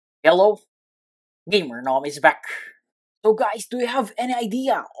Hello, GamerNom is back. So guys, do you have any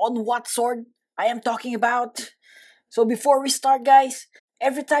idea on what sword I am talking about? So before we start guys,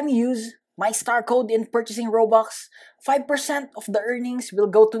 every time you use my star code in purchasing Robux, 5% of the earnings will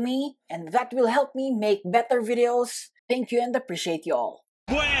go to me and that will help me make better videos. Thank you and appreciate you all.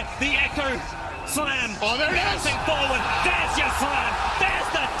 Where the echo slam. Oh, there it is. Bouncing forward. There's your slam. There's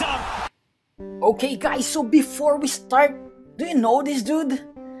the dunk. Okay guys, so before we start, do you know this dude?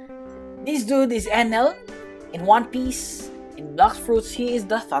 This dude is NL. In One Piece, in bloxfruits, he is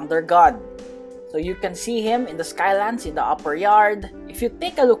the Thunder God. So you can see him in the Skylands in the upper yard. If you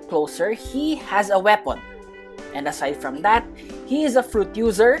take a look closer, he has a weapon. And aside from that, he is a fruit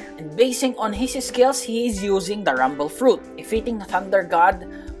user, and basing on his skills, he is using the Rumble Fruit. Defeating the Thunder God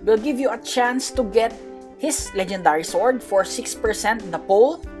will give you a chance to get his legendary sword for 6% the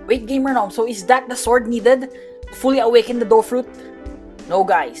pole. Wait, GamerNom, so is that the sword needed to fully awaken the Dough Fruit? No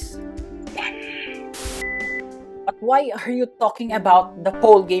guys. But why are you talking about the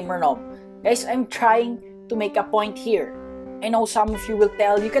pole, GamerNom? Guys, I'm trying to make a point here. I know some of you will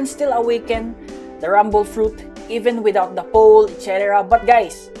tell you can still awaken the Rumble Fruit even without the pole, etc. But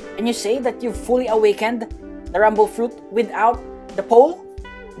guys, can you say that you've fully awakened the Rumble Fruit without the pole?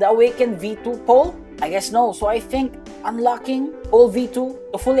 The Awaken V2 pole? I guess no. So I think unlocking pole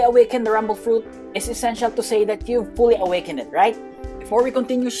V2 to fully awaken the Rumble Fruit is essential to say that you've fully awakened it, right? Before we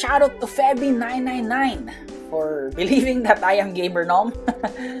continue, shout out to Febby999 for believing that I am GamerNom.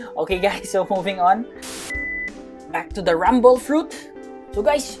 Okay guys, so moving on. Back to the Rumble Fruit. So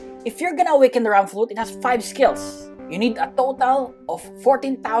guys, if you're gonna awaken the Rumble Fruit, it has 5 skills. You need a total of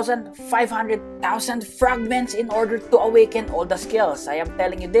 14,500,000 fragments in order to awaken all the skills. I am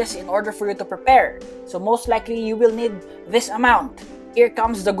telling you this in order for you to prepare. So most likely you will need this amount. Here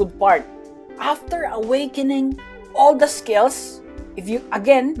comes the good part. After awakening all the skills, if you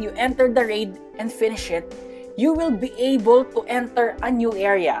enter the raid and finish it, you will be able to enter a new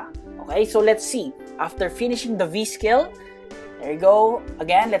area. Okay, so let's see. After finishing the V skill, there you go.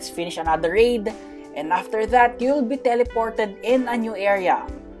 Again, let's finish another raid. And after that, you'll be teleported in a new area.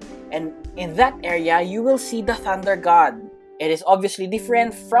 And in that area, you will see the Thunder God. It is obviously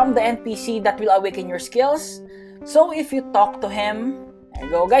different from the NPC that will awaken your skills. So if you talk to him, there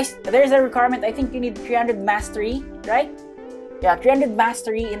you go. Guys, there's a requirement. I think you need 300 mastery, right? Yeah, 300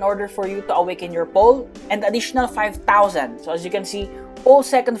 mastery in order for you to awaken your pole, and additional 5,000. So as you can see, pole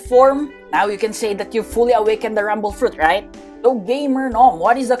second form. Now you can say that you fully awakened the Rumble Fruit, right? So GamerNom,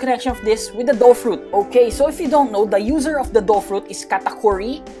 what is the connection of this with the Dough Fruit? Okay, so if you don't know, the user of the Dough Fruit is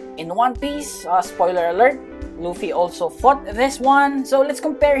Katakuri in One Piece. Spoiler alert, Luffy also fought this one. So let's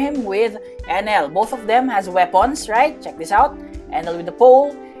compare him with NL. Both of them has weapons, right? Check this out. NL with the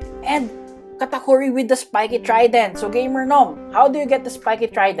pole and Katakuri with the spiky trident. So GamerNom, how do you get the spiky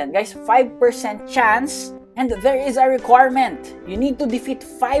trident? Guys, 5% chance, and there is a requirement. You need to defeat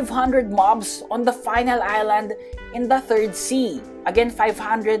 500 mobs on the final island in the 3rd sea. Again,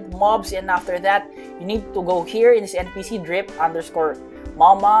 500 mobs, and after that, you need to go here in this NPC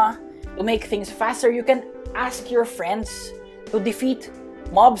drip_mama. To make things faster, you can ask your friends to defeat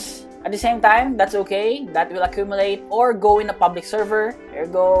mobs at the same time. That's okay, that will accumulate, or go in a public server. There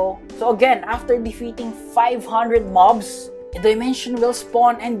you go. So again, after defeating 500 mobs, a dimension will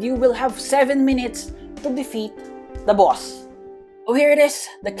spawn and you will have 7 minutes to defeat the boss. So here it is,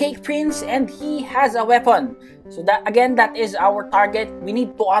 the Cake Prince, and he has a weapon. So that is our target. We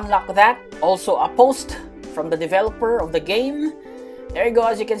need to unlock that. Also a post from the developer of the game. There you go,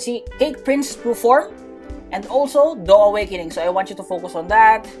 as you can see, Cake Prince true form, and also Dough Awakening. So I want you to focus on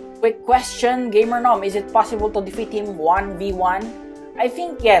that. Quick question, GamerNom, is it possible to defeat him 1v1? I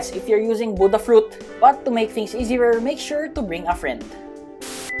think yes, if you're using Buddha Fruit. But to make things easier, make sure to bring a friend.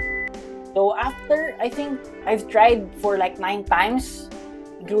 So after, I think I've tried for like 9 times,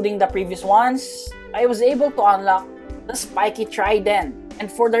 including the previous ones, I was able to unlock the spiky trident. And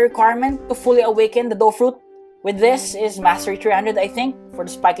for the requirement to fully awaken the Dough Fruit, with this is Mastery 300, I think, for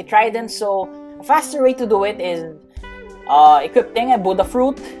the spiky trident. So a faster way to do it is equipping a Buddha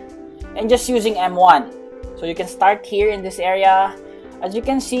Fruit and just using M1. So you can start here in this area. As you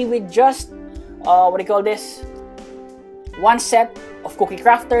can see, with just one set of cookie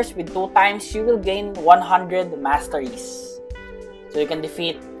crafters with 2 times, you will gain 100 masteries. So you can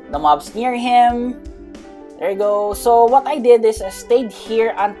defeat the mobs near him. There you go. So what I did is I stayed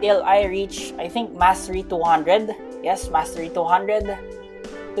here until I reach, I think, Mastery 200. Yes, Mastery 200.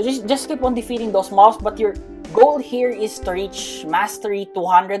 So just keep on defeating those mobs, but your goal here is to reach Mastery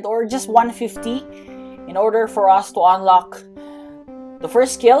 200 or just 150 in order for us to unlock the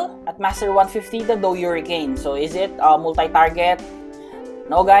first skill at Mastery 150, the Dough Hurricane. So is it multi-target?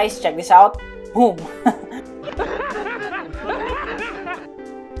 No guys, check this out. Boom!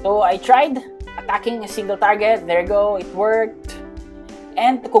 So I tried attacking a single target. There you go, it worked.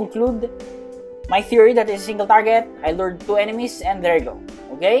 And to conclude my theory that is a single target, I lured 2 enemies and there you go.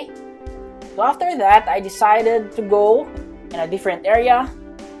 Okay? So after that, I decided to go in a different area,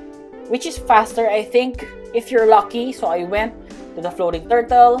 which is faster, I think, if you're lucky. So I went to the floating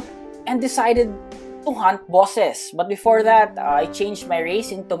turtle and decided to hunt bosses. But before that, I changed my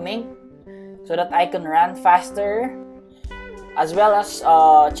race into mink so that I can run faster, as well as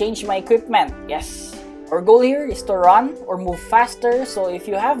change my equipment. Yes, our goal here is to run or move faster. So if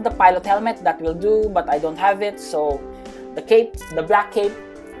you have the pilot helmet, that will do, but I don't have it, so the cape, the black cape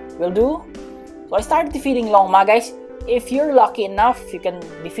will do. So I started defeating Longma, guys. If you're lucky enough, you can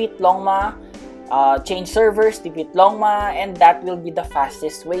defeat Longma, change servers, defeat Longma, and that will be the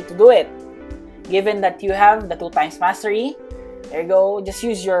fastest way to do it. Given that you have the 2x mastery, there you go, just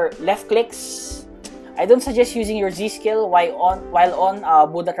use your left clicks. I don't suggest using your Z skill while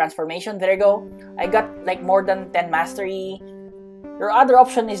on Buddha transformation. There you go, I got like more than 10 mastery. Your other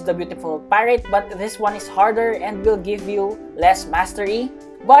option is the beautiful pirate, but this one is harder and will give you less mastery,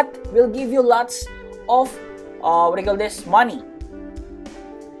 but will give you lots of money.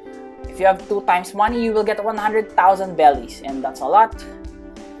 If you have 2x money, you will get 100,000 bellies, and that's a lot.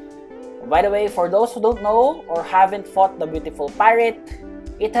 By the way, for those who don't know or haven't fought the beautiful pirate,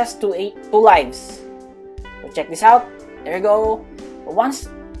 it has two lives. So check this out. There you go. Once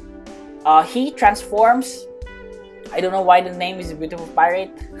he transforms, I don't know why the name is beautiful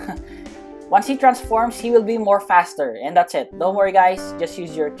pirate. Once he transforms, he will be more faster, and that's it. Don't worry guys, just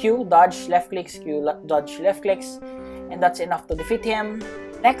use your Q, dodge, left clicks, Q, dodge, left clicks, and that's enough to defeat him.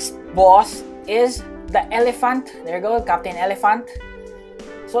 Next boss is the elephant. There you go, Captain Elephant.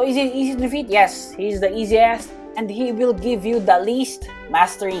 So is it easy to defeat? Yes, he's the easiest, and he will give you the least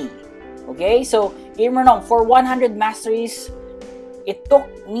mastery. Okay, so GamerNom, for 100 masteries, it took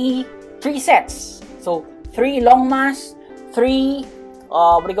me 3 sets. So 3 Longmas, 3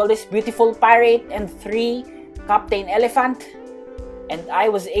 beautiful pirate, and 3 Captain Elephant, and I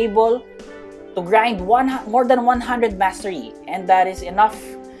was able to grind more than 100 mastery, and that is enough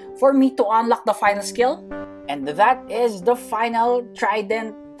for me to unlock the final skill, and that is the final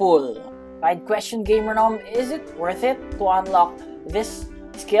trident pull. Side question, GamerNom, is it worth it to unlock this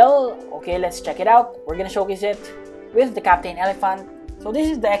skill? Okay, let's check it out. We're gonna showcase it with the Captain Elephant. So this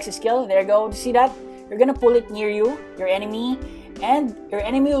is the X skill. There you go. You see that? You're gonna pull it near you, your enemy, and your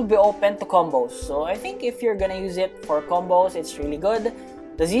enemy will be open to combos. So I think if you're gonna use it for combos, it's really good.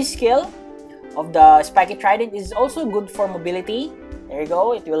 The Z skill of the spiky trident is also good for mobility. There you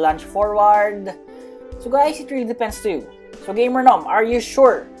go, it will launch forward. So guys, it really depends to you. So GamerNom, are you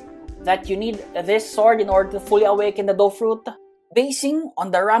sure that you need this sword in order to fully awaken the fruit? Basing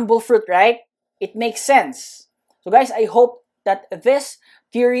on the rumble fruit, right? It makes sense. So guys, I hope that this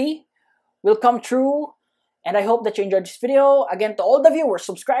theory will come true, and I hope that you enjoyed this video. Again, to all the viewers,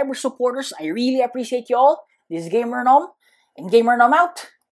 subscribers, supporters, I really appreciate you all. This is GamerNom, and GamerNom out.